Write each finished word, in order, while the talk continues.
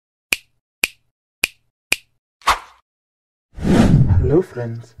Hello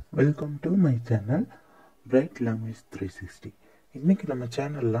friends, welcome to my channel Bright Language 360. இன்னைக்கு நம்ம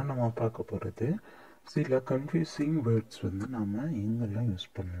சேனல்ல நம்ம பார்க்க போறது சில கன்ஃபியூசிங் வேர்ட்ஸ் நாம எங்கெல்லாம் யூஸ்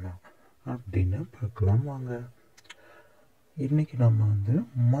பண்ணலாம் அப்படின்னு பார்க்கலாம் வாங்க. இன்னைக்கு நம்ம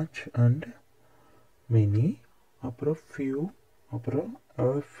much and many, அப்புறம் few, அப்புறம்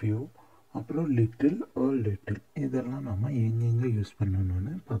a few, அப்புறம் little, a little இதெல்லாம் நாம எங்கெங்க யூஸ்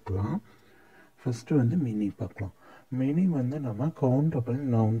பண்ணணும்னு பார்க்கலாம். ஃபர்ஸ்ட் many பார்க்கலாம். many நம்ம கவுண்டபிள்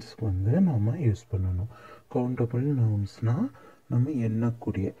நவுன்ஸ்க்கு நம்ம யூஸ் பண்ணணும். கவுண்டபிள் நவுன்ஸ்னா நம்ம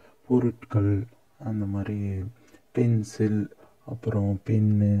எண்ணக்கூடிய பொருட்கள், அந்த மாதிரி பென்சில், அப்புறம்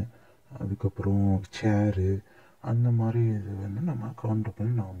பென்னு, அதுக்கப்புறம் சேரு, அந்த மாதிரி இது நம்ம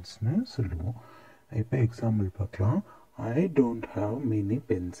கவுண்டபிள் நவுன்ஸ்னு சொல்லுவோம். இப்போ எக்ஸாம்பிள் பார்க்கலாம். I don't have many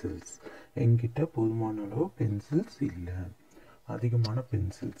pencils. என்கிட்ட போதுமான அளவு பென்சில்ஸ் இல்லை, அதிகமான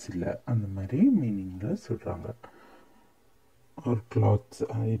பென்சில்ஸ் இல்லை, அந்த மாதிரி மீனிங்கில் சொல்கிறாங்க. R clothes,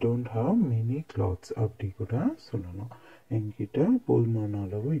 I don't have many clothes அப்படி கூட சொல்லலாம். என்கிட்ட போதுமான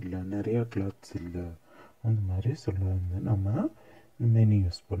அளவு இல்லை, நிறையா கிளாத்ஸ் இல்லை, அந்த மாதிரி சொல்ல நம்ம மெனி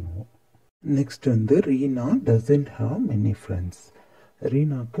யூஸ் பண்ணுவோம். Next Reena doesn't have many friends.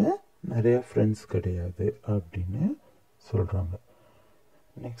 ரீனாக்கு நிறைய ஃப்ரெண்ட்ஸ் கிடையாது அப்படின்னு சொல்கிறாங்க.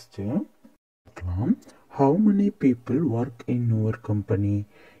 Next how many people work in your company?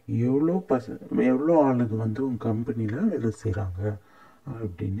 எவ்வளோ ஆளுங்க உங்கள் கம்பெனியில் வேலை செய்கிறாங்க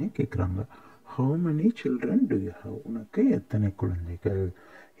அப்படின்னு கேட்குறாங்க. how many children do you have? உனக்கு எத்தனை குழந்தைகள்?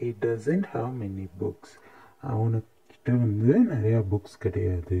 he doesn't have many books. அவனுக்கிட்ட நிறையா புக்ஸ்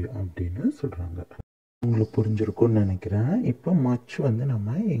கிடையாது அப்படின்னு சொல்கிறாங்க. உங்களுக்கு புரிஞ்சிருக்கும்னு நினைக்கிறேன். இப்போ மச்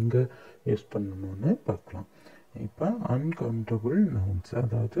நம்ம எங்கே யூஸ் பண்ணணும்னு பார்க்கலாம். இப்போ அன்கவுண்டபிள் நவுன்ஸ்,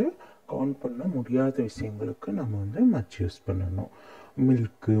 அதாவது கவுண்ட் பண்ண முடியாத விஷயங்களுக்கு நம்ம மச் யூஸ் பண்ணணும்.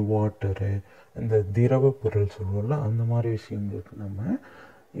 மில்க்கு, வாட்டரு, இந்த திரவ பொருள் சொல்லுவோம்ல, அந்த மாதிரி விஷயங்களுக்கு நம்ம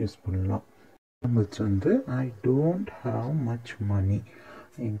யூஸ் பண்ணலாம். Examples I don't have much மணி.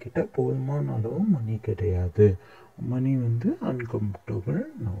 என்கிட்ட போதுமான அளவு மணி கிடையாது. மணி uncountable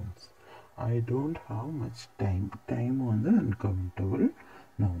nouns. I don't have much time. Time uncountable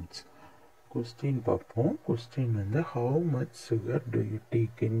nouns. Question பார்ப்போம். Question how much sugar to you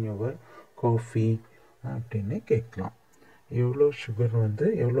take in your coffee அப்படின்னு கேட்கலாம். எவ்வளோ சுகர்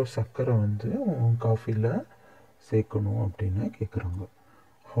எவ்வளோ சர்க்கரை உன் காஃபியில் சேர்க்கணும் அப்படின்னு கேட்குறாங்க.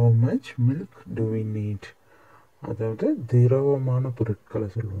 How much milk to we need, அதாவது திரவமான பொருட்களை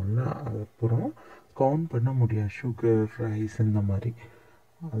சொல்லுவோம்ல, அதுக்கப்புறம் கவுண்ட் பண்ண முடியாது, சுகர், ரைஸ், இந்த மாதிரி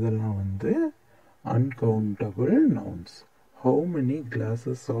அதெல்லாம் uncountable nouns. how many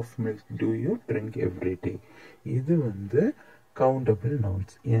glasses of milk do you drink every day? இது கவுண்டபிள்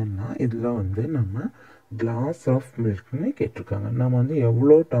நவுன்ஸ். ஏன்னா இதில் நம்ம கிளாஸ் ஆஃப் மில்க்னு கேட்டிருக்காங்க. நம்ம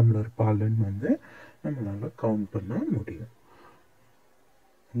எவ்வளோ டம்ளர் பாலுன்னு நம்மளால் கவுண்ட் பண்ண முடியும்.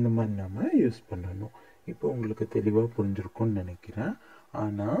 இந்த மாதிரி நம்ம யூஸ் பண்ணணும். இப்போ உங்களுக்கு தெளிவாக புரிஞ்சிருக்கும்னு நினைக்கிறேன்.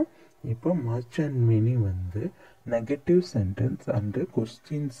 ஆனால் இப்போ much and many negative sentence and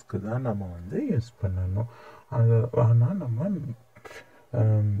கொஸ்டின்ஸ்க்கு தான் நம்ம யூஸ் பண்ணணும். அது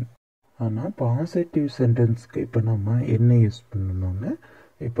ஆனால் பாசிட்டிவ் சென்டென்ஸ்க்கு இப்போ நம்ம என்ன யூஸ் பண்ணணும்னு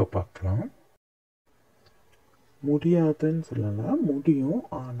இப்போ பார்க்கலாம். முடியாதுன்னு சொல்லலாம், முடியும்,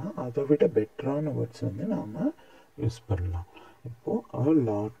 ஆனால் அதை விட பெட்டரான வேர்ட்ஸ் நாம் யூஸ் பண்ணலாம். இப்போது a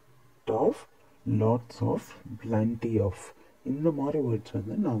lot of, lots of, plenty of, இந்த மாதிரி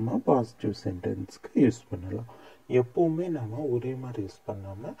வேர்ட்ஸ் நாம் பாசிட்டிவ் சென்டென்ஸ்க்கு யூஸ் பண்ணலாம். எப்போவுமே நம்ம ஒரே மாதிரி யூஸ்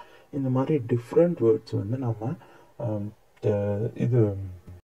பண்ணாமல் இந்த மாதிரி டிஃப்ரெண்ட் வேர்ட்ஸ் நம்ம இது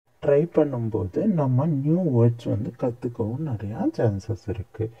ட்ரை பண்ணும்போது நம்ம நியூ வேர்ட்ஸ் கற்றுக்கவும் நிறையா சான்சஸ்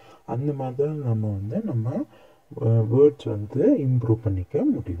இருக்குது. அந்த மாதிரி தான் நம்ம வேர்ட்ஸ் இம்ப்ரூவ் பண்ணிக்க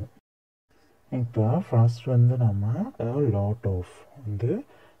முடியும். இப்போ ஃபர்ஸ்ட் நம்ம லாட் ஆஃப்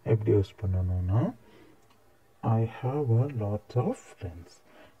எப்படி யூஸ் பண்ணணும்னா, I have a lots of friends.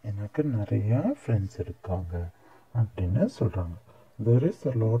 எனக்கு நிறையா ஃப்ரெண்ட்ஸ் இருக்காங்க அப்படின்னு சொல்கிறாங்க. there is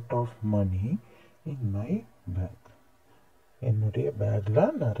a lot of money in my bag. என்னுடைய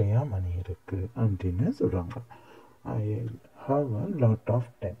பேக்கில் நிறையா மணி இருக்குது அப்படின்னு சொல்கிறாங்க. I have a lot of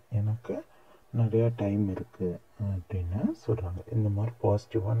time. எனக்கு நிறையா டைம் இருக்குது அப்படின்னு சொல்கிறாங்க. இந்த மாதிரி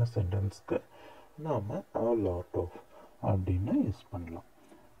பாசிட்டிவான சென்டென்ஸ்க்கு நாம் a lot of அப்படின்னு யூஸ் பண்ணலாம்.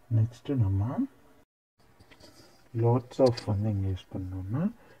 நெக்ஸ்ட்டு நம்ம லாட்ஸ் ஆஃப் எங்கே யூஸ் பண்ணோம்னா,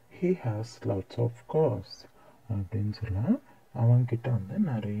 he has lots of cars அப்படின்னு சொல்லலாம். அவங்கிட்ட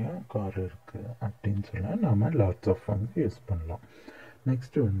நிறையா கார் இருக்குது அப்படின்னு சொல்ல நம்ம லாட்ஸ் ஆஃப் யூஸ் பண்ணலாம்.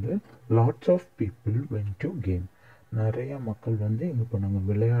 Next lots of people went to game. நிறைய மக்கள் எங்கே போனாங்க,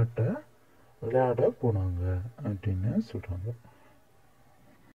 விளையாட போனாங்க அப்படின்னு சொல்கிறாங்க.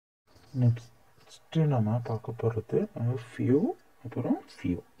 நெக்ஸ்ட்டு நம்ம பார்க்க போகிறது a few அப்புறம்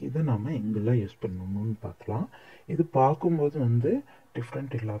few. இதை நாம எங்கெல்லாம் யூஸ் பண்ணணும்னு பார்க்கலாம். இது பார்க்கும்போது வந்து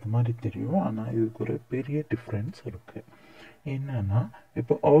டிஃப்ரெண்ட் இல்லாத மாதிரி தெரியும், ஆனால் இதுக்கு ஒரு பெரிய டிஃப்ரென்ஸ் இருக்குது. என்னன்னா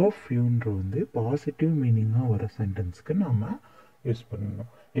இப்போ ஃபியூன்ற வந்து பாசிட்டிவ் மீனிங்காக வர சென்டென்ஸ்க்கு நம்ம யூஸ் பண்ணணும்.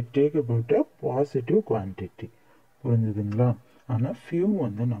 It take about a positive quantity. புரிஞ்சுதுங்களா? ஆனால் ஃபியூ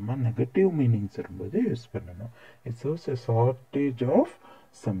வந்து நம்ம நெகட்டிவ் மீனிங்ஸ் வரும்போது யூஸ் பண்ணணும். It's also shortage of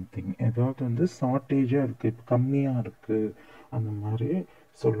something. ஏதாவது வந்து ஷார்ட்டேஜாக இருக்குது, இப்போ கம்மியாக இருக்குது, அந்த மாதிரி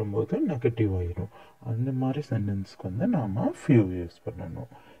சொல்லும்போது நெகட்டிவ் ஆயிடும். அந்த மாதிரி சென்டென்ஸ்க்கு வந்து நாம் ஃபியூ யூஸ் பண்ணணும்.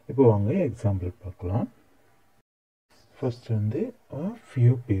 இப்போ வாங்க எக்ஸாம்பிள் பார்க்கலாம். ஃபர்ஸ்ட் வந்து a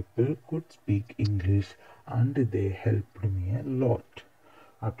few people could speak English and they helped me a lot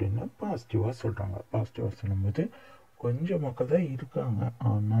அப்படின்னு பாசிட்டிவாக சொல்கிறாங்க. பாசிட்டிவாக சொல்லும்போது கொஞ்சம் மக்கள் தான் இருக்காங்க,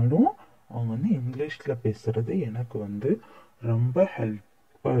 ஆனாலும் அவங்க வந்து இங்கிலீஷில் பேசுகிறது எனக்கு வந்து ரொம்ப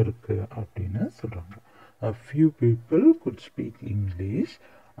ஹெல்ப்பாக இருக்குது அப்படின்னு சொல்கிறாங்க. A few people could speak English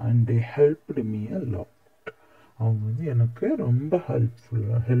and they helped me a lot. அவங்க வந்து எனக்கு ரொம்ப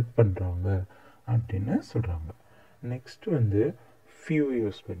ஹெல்ப் பண்ணுறாங்க அப்படின்னு சொல்கிறாங்க. நெக்ஸ்ட் வந்து few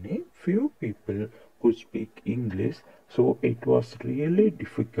யூஸ் பண்ணி few people could speak English so it was really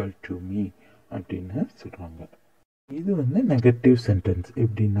difficult to me அப்படின்னு சொல்கிறாங்க. இது வந்து நெகட்டிவ் சென்டென்ஸ்.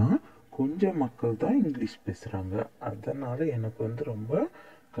 எப்படின்னா கொஞ்சம் மக்கள் தான் இங்கிலீஷ் பேசுகிறாங்க, அதனால் எனக்கு வந்து ரொம்ப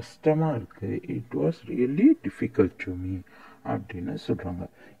கஷ்டமாக இருக்குது. It was really difficult to me அப்படின்னு சொல்கிறாங்க.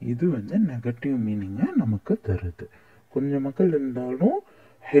 இது வந்து நெகட்டிவ் மீனிங்கை நமக்கு தருது. கொஞ்சம் மக்கள் இருந்தாலும்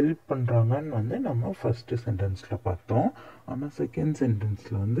ஹெல்ப் பண்ணுறாங்கன்னு வந்து நம்ம ஃபஸ்ட்டு சென்டென்ஸில் பார்த்தோம். ஆனால் செகண்ட்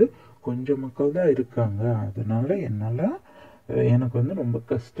சென்டென்ஸில் வந்து கொஞ்சம் மக்கள் தான் இருக்காங்க, அதனால் எனக்கு வந்து ரொம்ப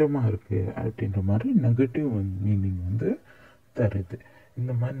கஷ்டமாக இருக்குது அப்படின்ற மாதிரி நெகட்டிவ் மீனிங் வந்து தருது.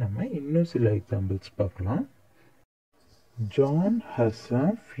 இந்த மாதிரி நம்ம இன்னும் சில எக்ஸாம்பிள்ஸ் பார்க்கலாம். John has a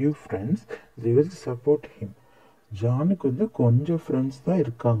few friends, they will support him. ஜானுக்கு வந்து கொஞ்சம் ஃப்ரெண்ட்ஸ் தான்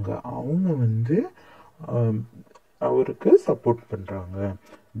இருக்காங்க, அவங்க வந்து அவருக்கு சப்போர்ட் பண்ணுறாங்க.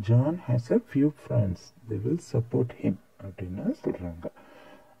 John has a few friends, they will support him அப்படின்னு சொல்கிறாங்க.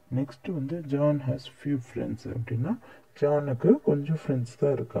 நெக்ஸ்ட் வந்து John has few friends அப்படின்னா ஜானுக்கு கொஞ்சம் ஃப்ரெண்ட்ஸ்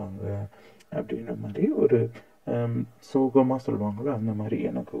தான் இருக்காங்க அப்படின்ற மாதிரி ஒரு சோகமாக சொல்லுவாங்களே அந்த மாதிரி,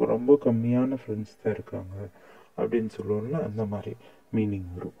 எனக்கு ரொம்ப கம்மியான ஃப்ரெண்ட்ஸ் தான் இருக்காங்க அப்படின்னு சொல்லுவோம்ல, அந்த மாதிரி மீனிங்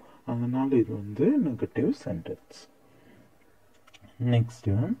வரும். அதனால் இது வந்து நெகட்டிவ் சென்டென்ஸ்.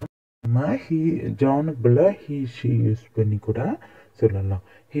 நெக்ஸ்ட்டு ஜானுக்கு பதிலாக he she யூஸ் பண்ணி கூட சொல்லலாம்.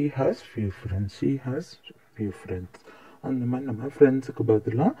 he has few friends, she has few friends. அந்த மாதிரி நம்ம ஃப்ரெண்ட்ஸுக்கு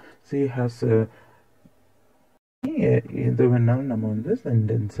பதிலாக she has எது வேணாலும் நம்ம வந்து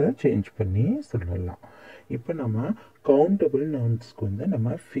சென்டென்ஸை சேஞ்ச் பண்ணி சொல்லலாம். இப்போ நம்ம கவுண்டபிள் நவுன்ஸ்க்கு வந்து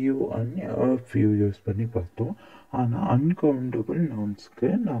நம்ம ஃபியூ அண்ட் ஃபியூ யூஸ் பண்ணி பார்த்தோம். ஆனால் அன்கவுண்டபிள் நவுன்ஸ்க்கு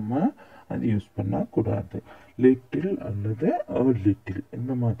நம்ம அது யூஸ் பண்ணக்கூடாது. லிட்டில் அல்லது லிட்டில்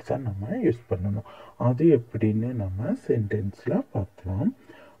இந்த மாதிரி தான் நம்ம யூஸ் பண்ணணும். அது எப்படின்னு நம்ம சென்டென்ஸில் பார்க்கலாம்.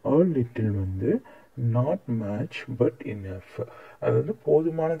 லிட்டில் வந்து நாட் மச் பட் இனஃப், அது வந்து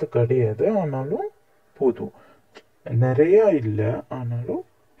போதுமானது கிடையாது, ஆனாலும் போதும். நிறையா இல்லை ஆனாலும்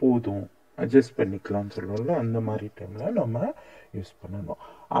போதும், அட்ஜஸ்ட் பண்ணிக்கலாம்னு சொல்லுவோம்ல, அந்த மாதிரி டைமில் நம்ம யூஸ் பண்ணணும்.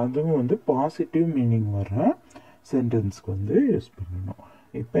 அதுவும் வந்து பாசிட்டிவ் மீனிங் வர சென்டென்ஸ்க்கு வந்து யூஸ் பண்ணணும்.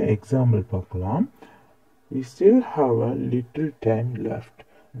 இப்போ எக்ஸாம்பிள் பார்க்கலாம். We still have a little time left.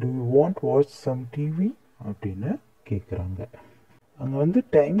 Do you want to watch some TV? அப்படின்னு கேட்குறாங்க. அங்கே வந்து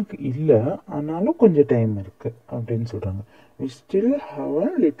டைமுக்கு இல்லை, ஆனாலும் கொஞ்சம் டைம் இருக்குது அப்படின்னு சொல்கிறாங்க. We still have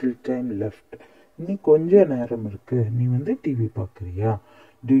a little time left. நீ கொஞ்சம் நேரம் இருக்குது, நீ வந்து டிவி பார்க்குறியா?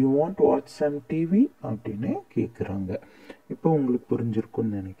 Do you want to watch some TV? அப்படின்னு கேட்குறாங்க. இப்போ உங்களுக்கு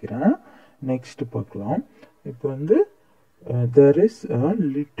புரிஞ்சிருக்குன்னு நினைக்கிறேன். நெக்ஸ்ட் பார்க்கலாம். இப்போ வந்து there is a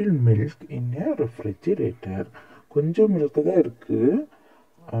little milk in a refrigerator. கொஞ்சம் மில்க்கு தான் இருக்குது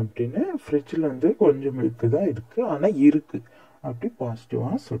அப்படின்னு ஃப்ரிட்ஜில் வந்து கொஞ்சம் மில்க்கு தான் இருக்குது, ஆனால் இருக்குது அப்படி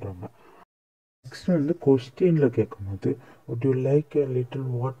பாசிட்டிவாக சொல்கிறாங்க. நெக்ஸ்ட் வந்து கொஸ்டினில் கேட்கும்போது would you like a little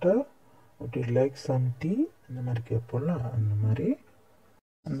water? would you like some tea? அந்த மாதிரி கேட்போம்ல, அந்த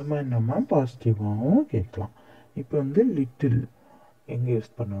மாதிரி நம்ம பாசிட்டிவாகவும் கேட்கலாம். இப்போ வந்து லிட்டில் எங்கே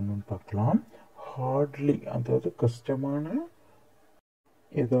யூஸ் பண்ணணும்னு பார்க்கலாம். ஹார்ட்லி, அதாவது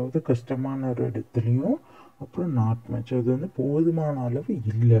கஷ்டமான ஒரு இடத்துலையும், அப்புறம் நாட் மச், அது வந்து போதுமான அளவு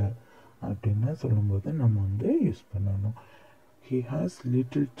இல்லை அப்படின்னு சொல்லும்போது நம்ம வந்து யூஸ் பண்ணணும். He has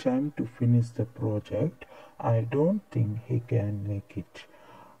little time to finish the project. I don't think he can make it.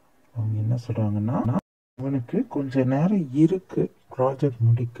 அவங்க என்ன சொல்கிறாங்கன்னா, அவனுக்கு கொஞ்சம் நேரம் இருக்கு ப்ராஜெக்ட்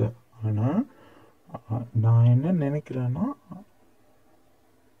முடிக்க, ஆனால் நான் என்ன நினைக்கிறேன்னா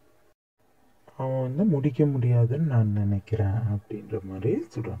அவன் வந்து முடிக்க முடியாதுன்னு நான் நினைக்கிறேன் அப்படின்ற மாதிரி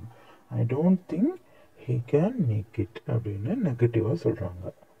சொல்கிறாங்க. I don't think he can make it அப்படின்னு நெகட்டிவாக சொல்கிறாங்க.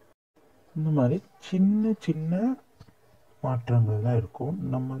 இந்த மாதிரி சின்ன சின்ன மாற்றங்கள் தான் இருக்கும்.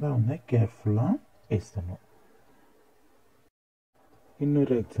 நம்ம தான் வந்து கேர்ஃபுல்லாக பேசணும்.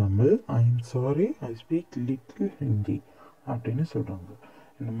 இன்னொரு example, I am sorry I speak little Hindi அப்படின்னு சொல்கிறாங்க.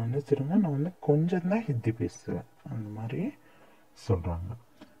 என்னை மன்னிச்சிருங்க, நான் வந்து கொஞ்சம் தான் ஹிந்தி பேசுவேன் அந்த மாதிரி சொல்கிறாங்க.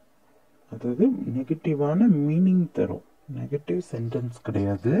 அதாவது நெகட்டிவான மீனிங் தரும். நெகட்டிவ் சென்டென்ஸ்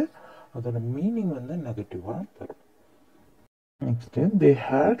கிடையாது, அதோட மீனிங் வந்து நெகட்டிவாக தரும். Next, they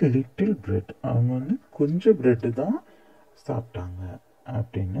had little bread, அவங்க வந்து கொஞ்சம் பிரெட்டு தான் சாப்பிட்டாங்க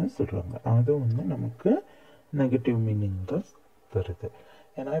அப்படின்னு சொல்கிறாங்க. அது வந்து நமக்கு நெகட்டிவ் மீனிங் தான் தருது.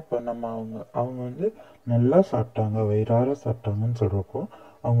 ஏன்னா இப்போ நம்ம அவங்க வந்து நல்லா சாப்பிட்டாங்க, வயிறார சாப்பிட்டாங்கன்னு சொல்கிறப்போ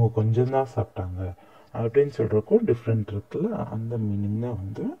அவங்க கொஞ்சம் தான் சாப்பிட்டாங்க அப்படின்னு சொல்கிறப்போ டிஃப்ரெண்ட் இருக்குல்ல, அந்த மீனிங் தான்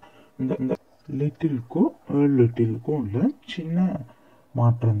வந்து இந்த லிட்டிலுக்கும் லிட்டிலுக்கும் உள்ள சின்ன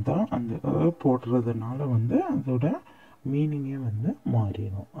மாற்றம் தான். அந்த போடுறதுனால வந்து அதோட மீனிங்கே வந்து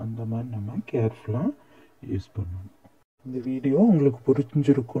மாறிடும். அந்த மாதிரி நம்ம கேர்ஃபுல்லாக யூஸ் பண்ணணும். இந்த வீடியோ உங்களுக்கு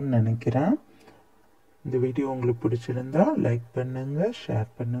புரிஞ்சிருக்கும்னு நினைக்கிறேன். இந்த வீடியோ உங்களுக்கு பிடிச்சிருந்தா லைக் பண்ணுங்கள், ஷேர்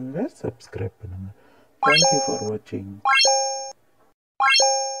பண்ணுங்கள், சப்ஸ்கிரைப் பண்ணுங்கள். தேங்க்யூ ஃபார் வாட்சிங்.